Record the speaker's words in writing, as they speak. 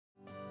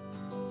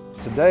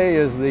Today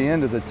is the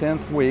end of the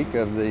 10th week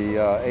of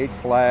the Eight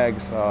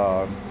Flags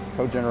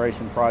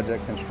cogeneration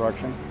project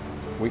construction.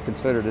 We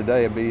consider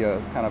today to be a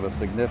kind of a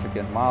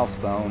significant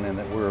milestone in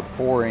that we're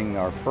pouring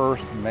our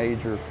first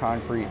major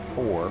concrete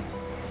pour,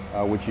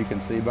 which you can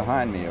see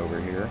behind me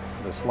over here.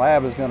 The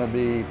slab is going to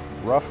be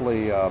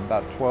roughly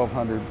about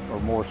 1,200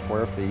 or more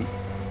square feet.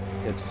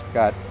 It's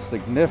got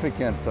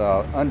significant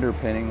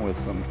underpinning with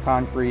some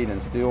concrete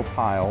and steel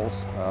piles.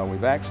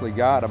 We've actually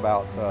got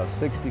about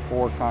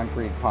 64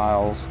 concrete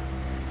piles,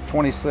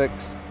 26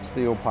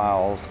 steel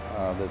piles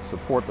that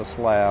support the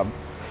slab.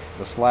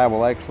 The slab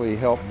will actually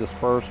help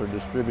disperse or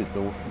distribute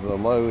the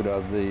load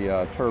of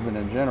the turbine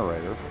and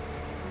generator.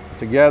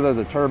 Together,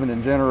 the turbine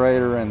and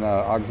generator and the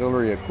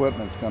auxiliary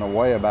equipment is going to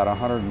weigh about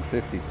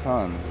 150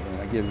 tons, and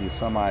that gives you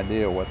some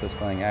idea what this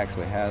thing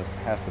actually has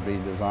to be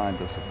designed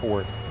to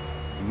support.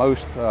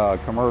 Most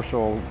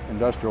commercial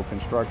industrial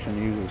construction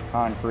uses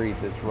concrete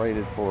that's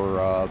rated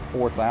for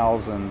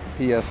 4,000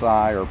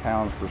 psi or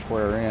pounds per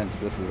square inch.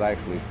 This is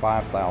actually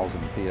 5,000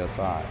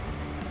 psi.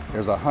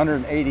 There's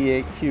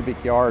 188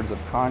 cubic yards of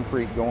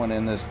concrete going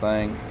in this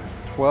thing,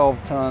 12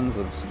 tons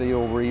of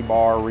steel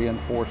rebar,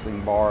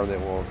 reinforcing bar that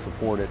will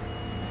support it.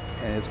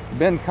 And it's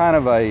been kind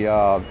of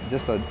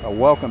just a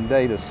welcome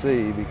day to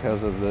see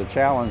because of the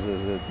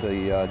challenges that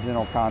the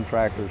general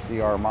contractor,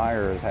 C.R.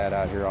 Meyer, has had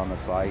out here on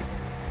the site.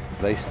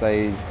 They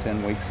stayed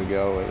 10 weeks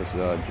ago. It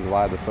was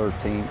July the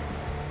 13th.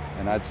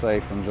 And I'd say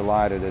from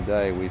July to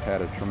today, we've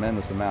had a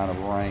tremendous amount of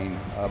rain,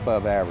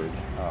 above average,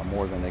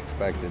 more than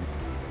expected.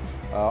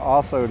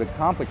 Also, to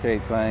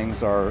complicate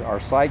things, our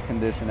site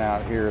condition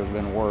out here has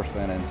been worse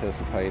than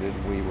anticipated.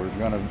 We were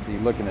going to be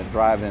looking at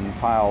drive-in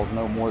piles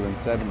no more than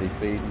 70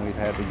 feet, and we've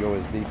had to go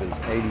as deep as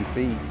 80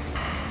 feet.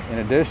 In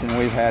addition,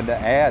 we've had to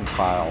add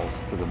piles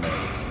to the mix.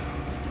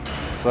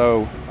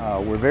 So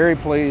we're very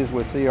pleased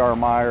with C.R.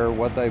 Meyer,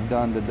 what they've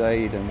done to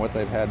date and what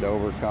they've had to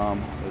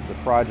overcome. The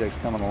project's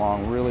coming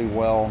along really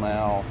well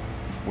now.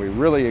 We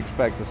really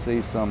expect to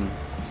see some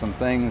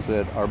things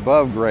that are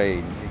above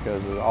grade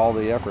because all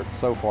the effort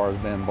so far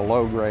has been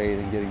below grade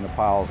and getting the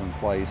piles in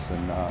place.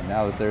 And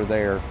now that they're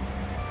there,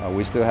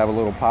 we still have a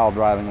little pile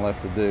driving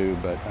left to do,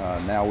 but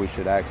now we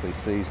should actually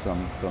see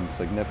some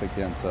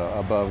significant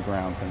above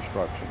ground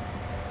construction.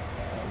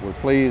 We're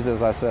pleased,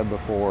 as I said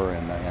before,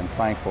 and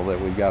thankful that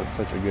we've got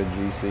such a good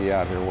GC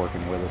out here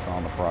working with us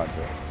on the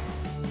project.